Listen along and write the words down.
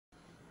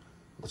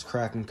What's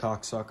cracking,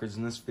 cocksuckers?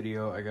 In this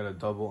video, I got a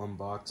double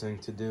unboxing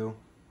to do.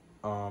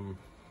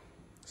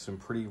 Some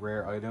pretty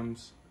rare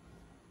items.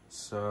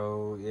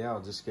 So, yeah,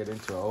 I'll just get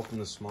into it. I'll open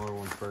the smaller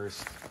one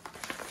first.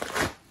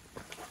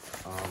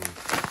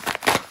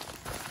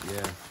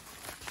 Yeah.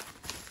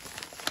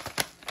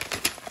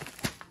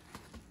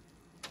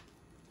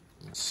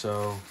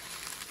 So,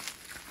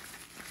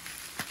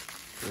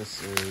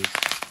 this is...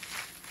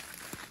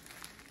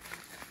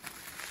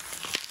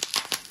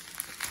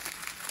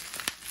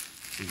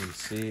 You can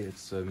see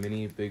it's a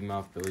mini Big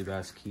Mouth Billy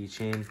Bass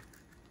keychain.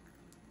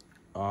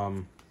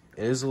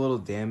 It is a little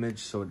damaged,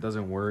 so it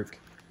doesn't work.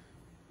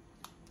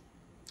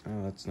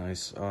 Oh, that's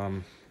nice.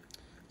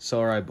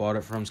 Seller I bought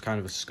it from is kind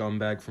of a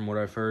scumbag from what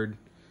I've heard.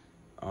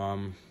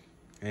 And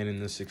in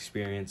this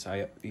experience,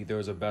 there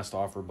was a best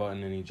offer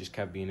button and he just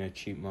kept being a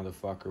cheap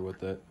motherfucker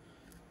with it.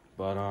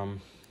 But I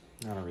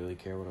don't really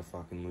care, what a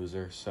fucking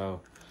loser.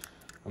 So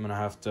I'm gonna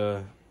have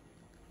to...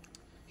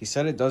 He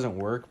said it doesn't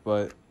work,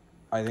 but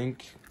I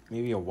think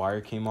maybe a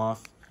wire came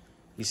off.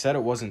 He said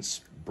it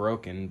wasn't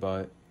broken,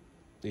 but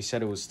they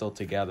said it was still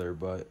together,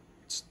 but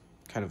it's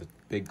kind of a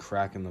big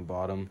crack in the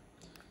bottom.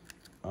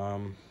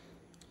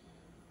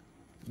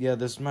 Yeah,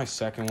 this is my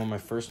second one. My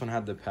first one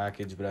had the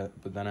package, but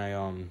then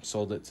I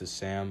sold it to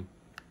Sam.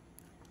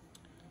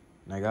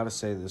 And I gotta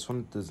say, this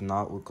one does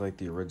not look like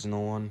the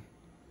original one.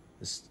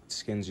 This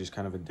skin's just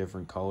kind of a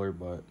different color,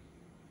 but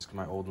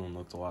my old one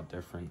looked a lot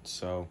different.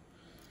 So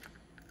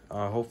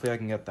hopefully I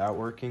can get that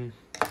working.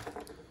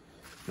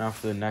 Now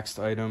for the next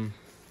item,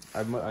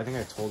 I think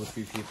I told a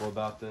few people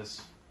about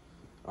this,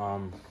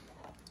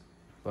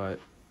 but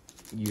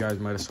you guys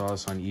might have saw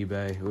this on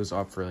eBay. It was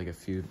up for like a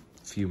few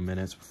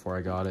minutes before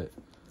I got it.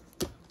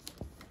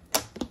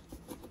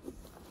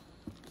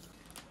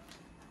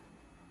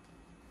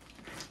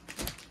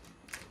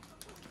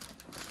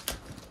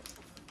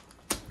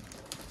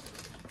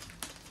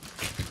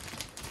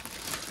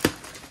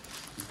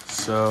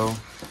 So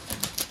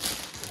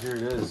here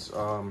it is.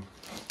 It'll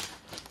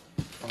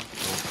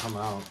come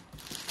out.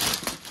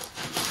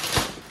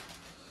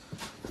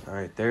 All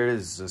right, there it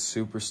is, a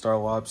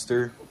Superstar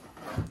Lobster.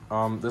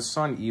 This is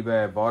on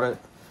eBay. I bought it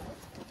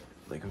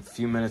like a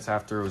few minutes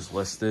after it was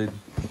listed,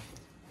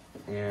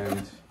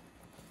 and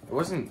it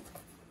was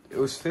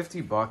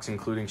 $50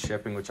 including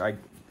shipping, which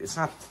it's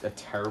not a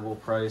terrible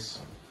price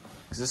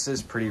because this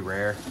is pretty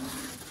rare.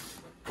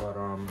 But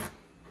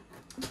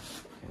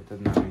it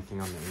doesn't have anything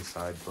on the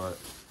inside, but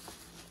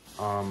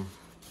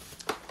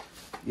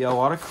yeah, a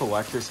lot of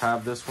collectors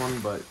have this one,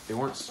 but they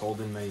weren't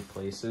sold in many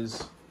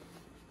places.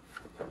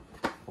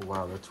 Oh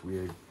wow, that's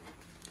weird.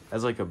 It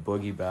has like a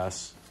Boogie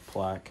Bass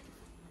plaque.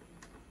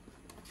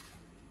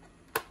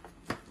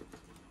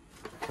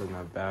 Doesn't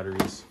have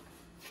batteries.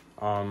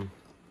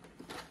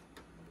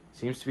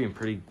 Seems to be in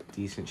pretty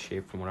decent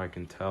shape from what I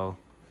can tell.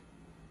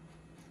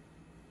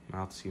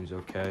 Mouth seems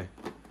okay.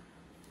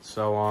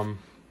 So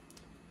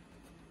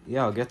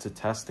yeah, I'll get to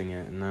testing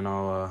it and then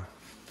I'll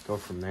go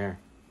from there.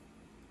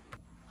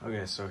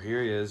 Okay, so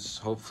here he is.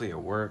 Hopefully it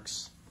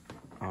works.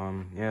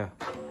 Yeah.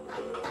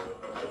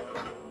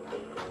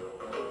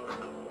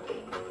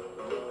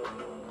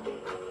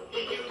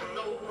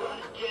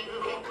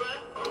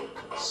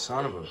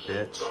 Son of a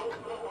bitch.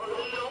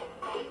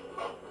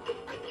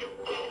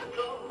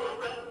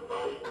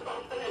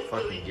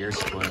 Fucking gear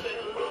split.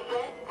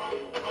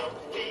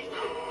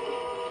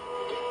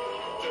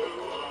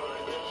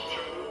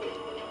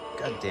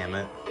 God damn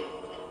it.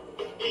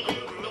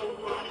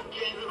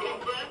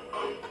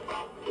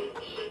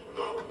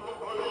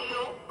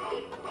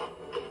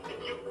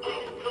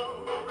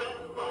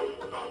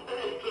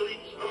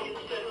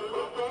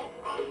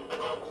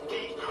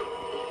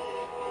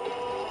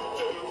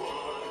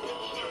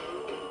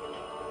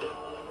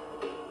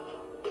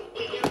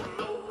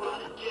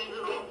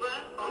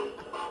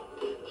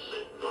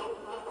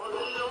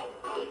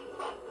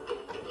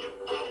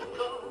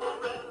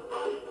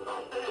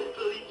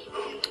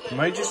 It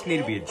might just need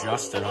to be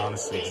adjusted,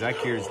 honestly, because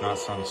that gear is not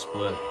some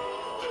split.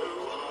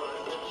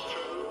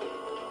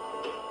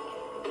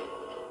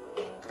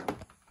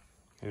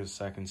 Here's the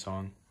second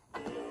song.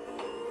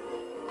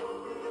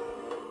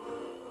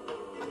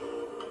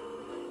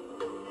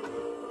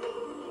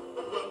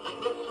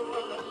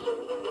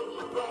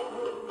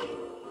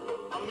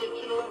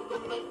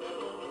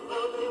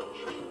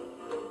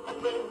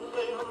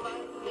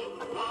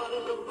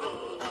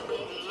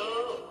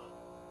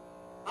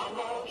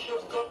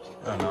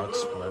 Oh no,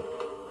 it's split.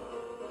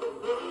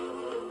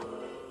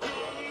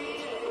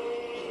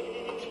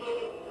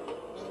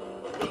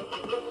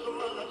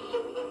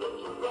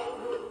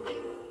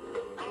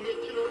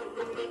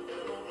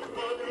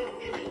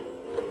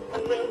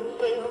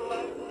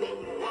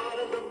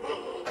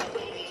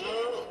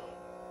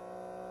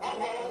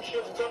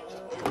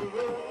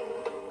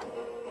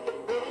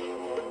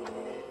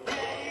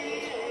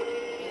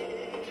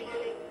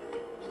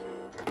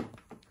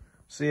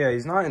 So yeah,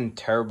 he's not in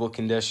terrible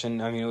condition.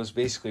 I mean, it was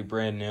basically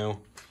brand new.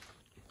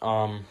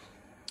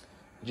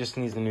 He just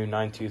needs the new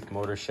 9-tooth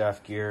motor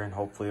shaft gear, and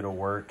hopefully it'll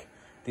work.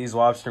 These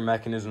lobster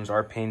mechanisms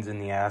are pains in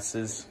the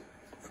asses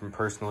from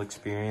personal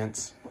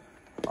experience.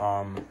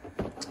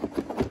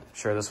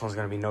 Sure, this one's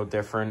gonna be no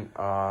different.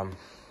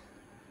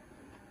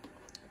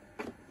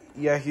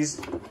 Yeah,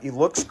 he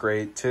looks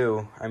great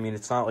too. I mean,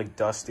 it's not like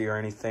dusty or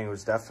anything. It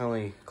was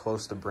definitely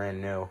close to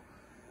brand new.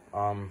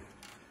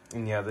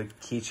 And yeah, the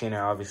keychain,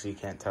 I obviously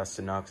can't test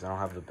it now because I don't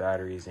have the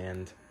batteries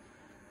and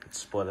it's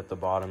split at the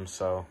bottom,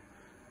 so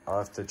I'll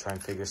have to try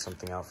and figure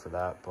something out for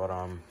that. But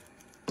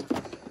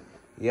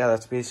yeah,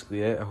 that's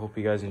basically it. I hope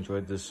you guys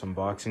enjoyed this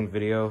unboxing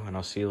video, and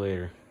I'll see you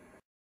later.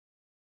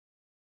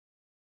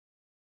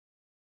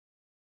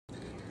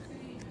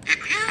 If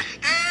you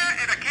stare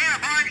at a can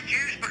of orange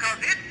juice because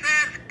it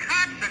says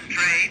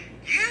concentrate,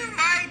 you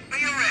might be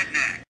a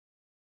redneck.